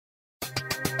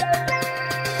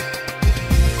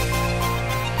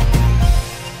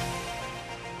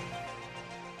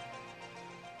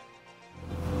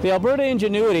The Alberta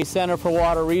Ingenuity Centre for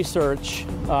Water Research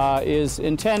is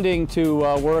intending to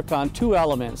work on two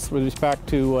elements with respect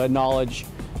to knowledge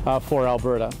for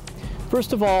Alberta.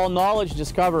 First of all, knowledge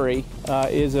discovery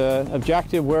is an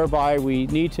objective whereby we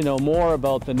need to know more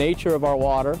about the nature of our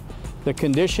water, the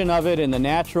condition of it in the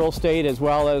natural state, as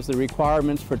well as the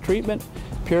requirements for treatment,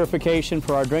 purification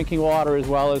for our drinking water, as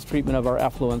well as treatment of our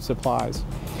effluent supplies.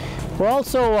 We're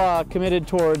also committed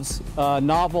towards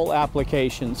novel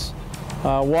applications.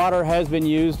 Water has been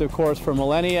used, of course, for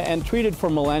millennia and treated for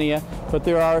millennia, but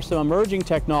there are some emerging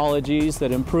technologies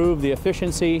that improve the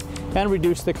efficiency and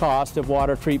reduce the cost of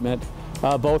water treatment,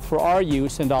 both for our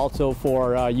use and also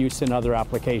for use in other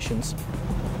applications.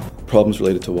 Problems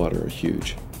related to water are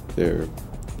huge. They're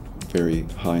very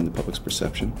high in the public's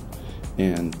perception,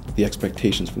 and the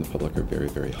expectations from the public are very,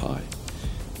 very high.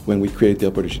 When we created the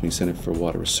Alberta Ingenuity Centre for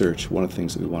Water Research, one of the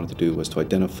things that we wanted to do was to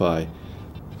identify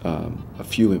a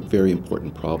few very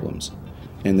important problems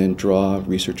and then draw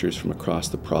researchers from across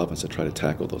the province to try to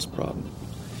tackle those problems.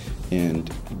 And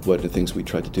one of the things we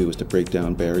tried to do was to break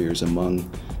down barriers among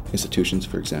institutions,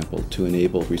 for example, to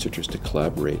enable researchers to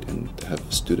collaborate and to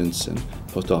have students and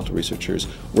postdoctoral researchers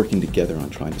working together on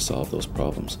trying to solve those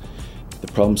problems. The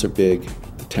problems are big,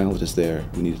 the talent is there,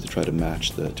 we needed to try to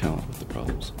match the talent with the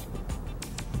problems.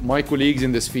 My colleagues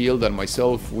in this field and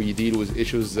myself, we deal with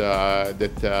issues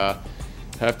that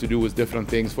have to do with different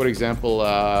things. For example,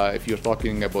 if you're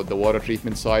talking about the water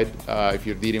treatment side, if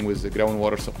you're dealing with the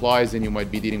groundwater supplies, then you might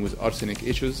be dealing with arsenic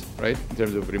issues, right? In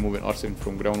terms of removing arsenic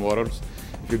from groundwaters.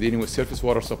 If you're dealing with surface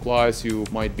water supplies, you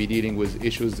might be dealing with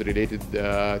issues related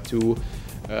to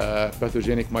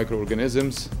pathogenic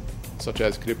microorganisms, such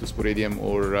as Cryptosporidium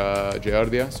or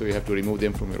Giardia, so you have to remove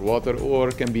them from your water, or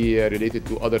it can be related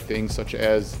to other things such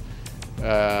as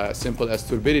simple as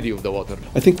turbidity of the water.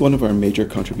 I think one of our major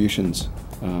contributions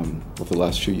over the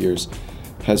last few years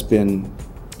has been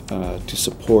to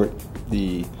support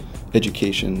the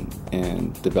education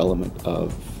and development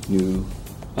of new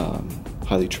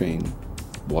highly trained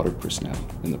water personnel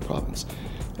in the province.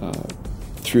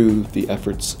 Through the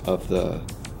efforts of the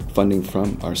funding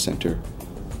from our centre,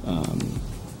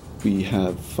 we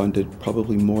have funded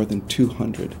probably more than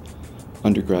 200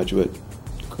 undergraduate,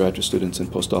 graduate students and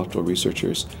postdoctoral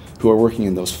researchers who are working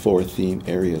in those four theme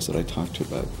areas that I talked to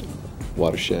about: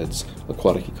 watersheds,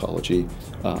 aquatic ecology,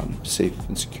 safe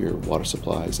and secure water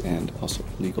supplies, and also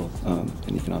legal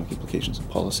and economic implications of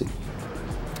policy.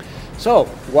 So,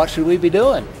 what should we be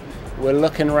doing? We're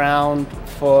looking around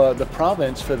for the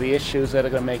province for the issues that are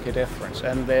going to make a difference,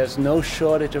 and there's no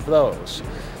shortage of those.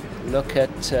 Look at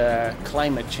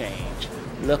climate change.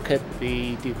 Look at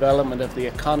the development of the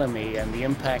economy and the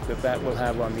impact that that will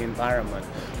have on the environment.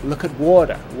 Look at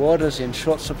water. Water's in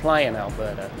short supply in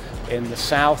Alberta. In the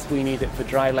south, we need it for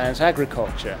dry lands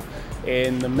agriculture.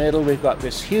 In the middle, we've got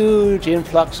this huge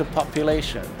influx of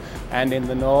population. And in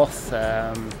the north,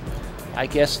 I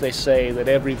guess they say that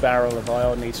every barrel of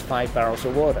oil needs 5 barrels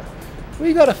of water.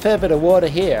 We've got a fair bit of water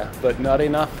here, but not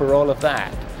enough for all of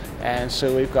that. And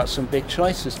so we've got some big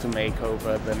choices to make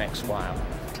over the next while.